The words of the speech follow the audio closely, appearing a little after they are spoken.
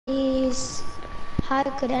Hi,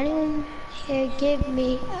 could anyone here give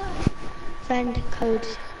me a friend code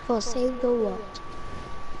for Save the World?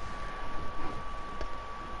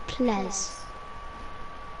 Please.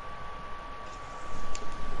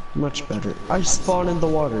 Much better. I spawn in the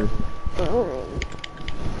water. Oh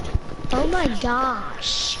my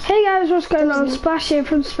gosh. Hey guys, what's going on? Splash here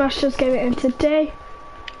from Splash Just Gaming, and today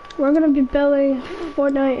we're gonna be building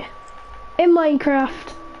Fortnite in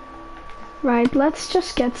Minecraft. Right, let's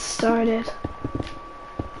just get started.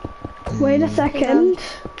 Wait a second.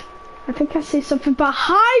 I think I see something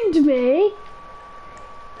behind me.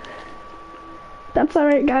 That's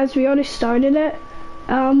alright guys, we already started it.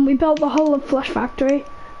 We built the whole of Flush Factory.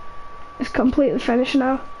 It's completely finished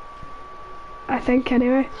now. I think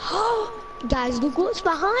anyway. Guys, look what's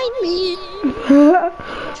behind me.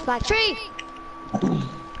 Factory.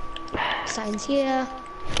 Signs here.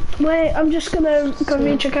 Wait, I'm just gonna go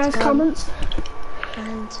read your guys' comments.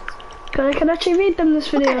 And I can actually read them this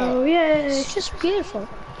video. Yay! it's just beautiful.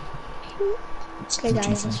 Okay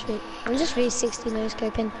guys, I'm just really 60 no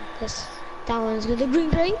scoping this. That one's got the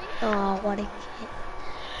green crate. Oh, what a kid.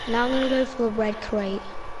 Now I'm gonna go for the red crate.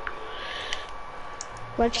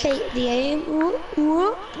 Red crate, the aim. Ooh,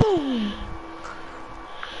 ooh, boom!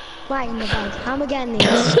 Right in the bag. I'm getting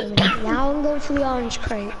this. Now I'm going for the orange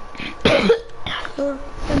crate. Oh,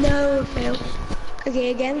 no, fail.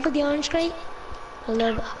 Okay, again for the orange crate. A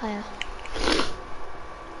little bit higher.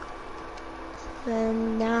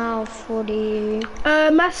 And now for the...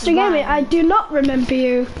 Master Gaming, I do not remember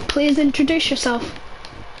you. Please introduce yourself.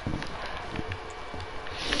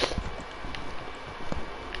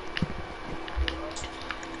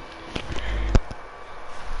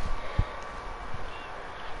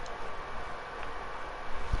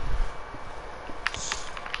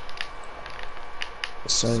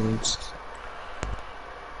 Silence.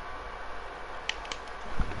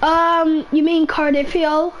 You mean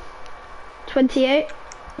Cardiffial 28?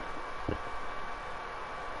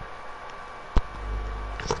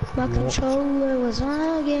 My controller was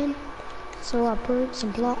lagging, so I put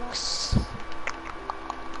some blocks.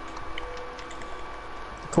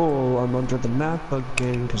 Cool, I'm under the map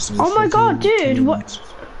again because Oh my god, dude, what?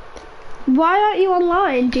 Why aren't you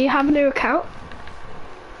online? Do you have a new account?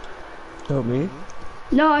 Oh, me?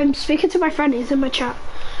 No, I'm speaking to my friend, he's in my chat.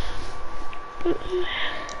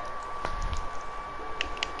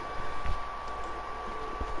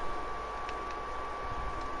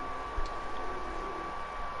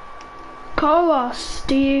 Carlos,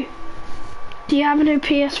 do you have a new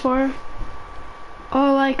PS4?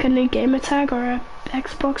 Or like a new gamer tag or a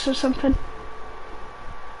Xbox or something?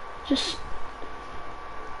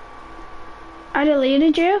 I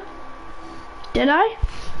deleted you? Did I?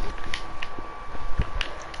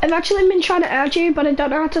 I've actually been trying to add you, but I don't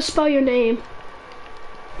know how to spell your name.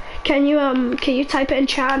 Can you type it in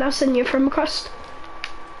chat and I'll send you a friend request?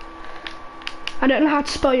 I don't know how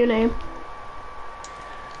to spell your name.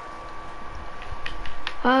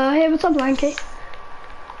 Hey, what's up, Blanky?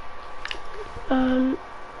 I'm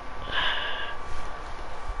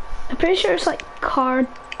pretty sure it's like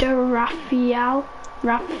Raphael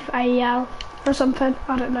or something.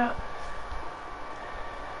 I don't know.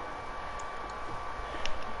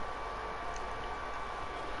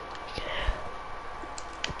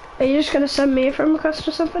 Are you just gonna send me a friend request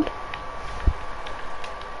or something?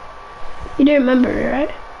 You do remember it,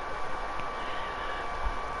 right?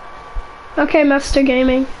 Okay, Master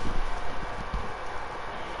Gaming.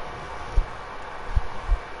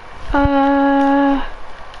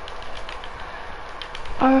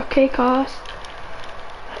 Okay, cars.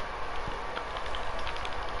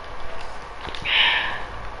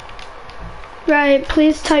 Right,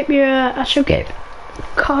 please type your actual game.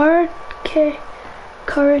 Card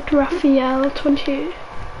Raphael 28.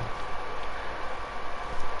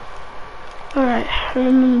 Alright,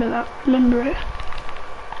 remember that. Remember it.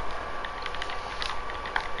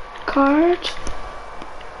 Card.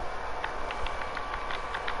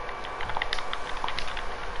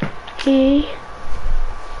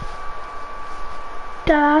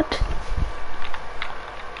 Dad.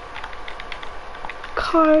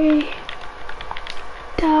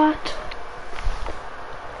 Dad.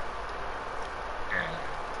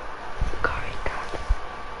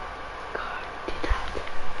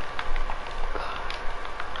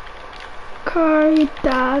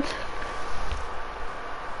 Dad.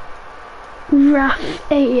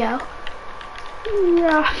 Raphael.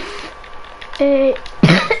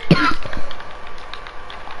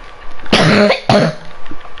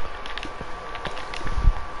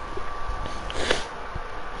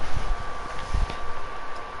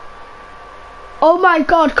 Oh my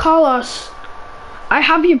god, Carlos. I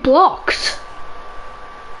have you blocked.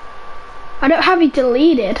 I don't have you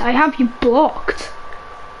deleted, I have you blocked.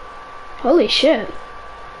 Holy shit.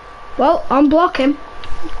 Well, unblock him.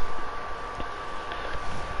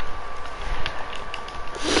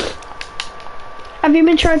 Have you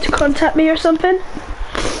been trying to contact me or something?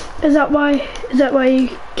 Is that why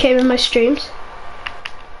you came in my streams?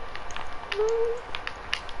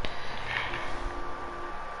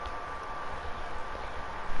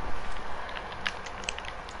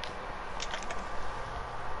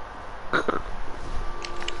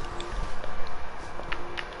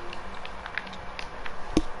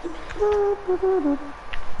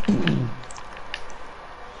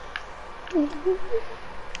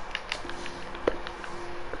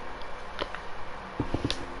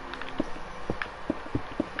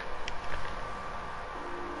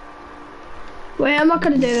 Wait, I'm not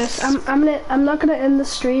gonna do this. I'm not gonna end the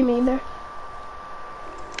stream either.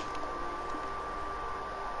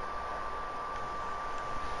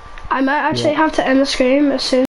 I might actually have to end the stream as soon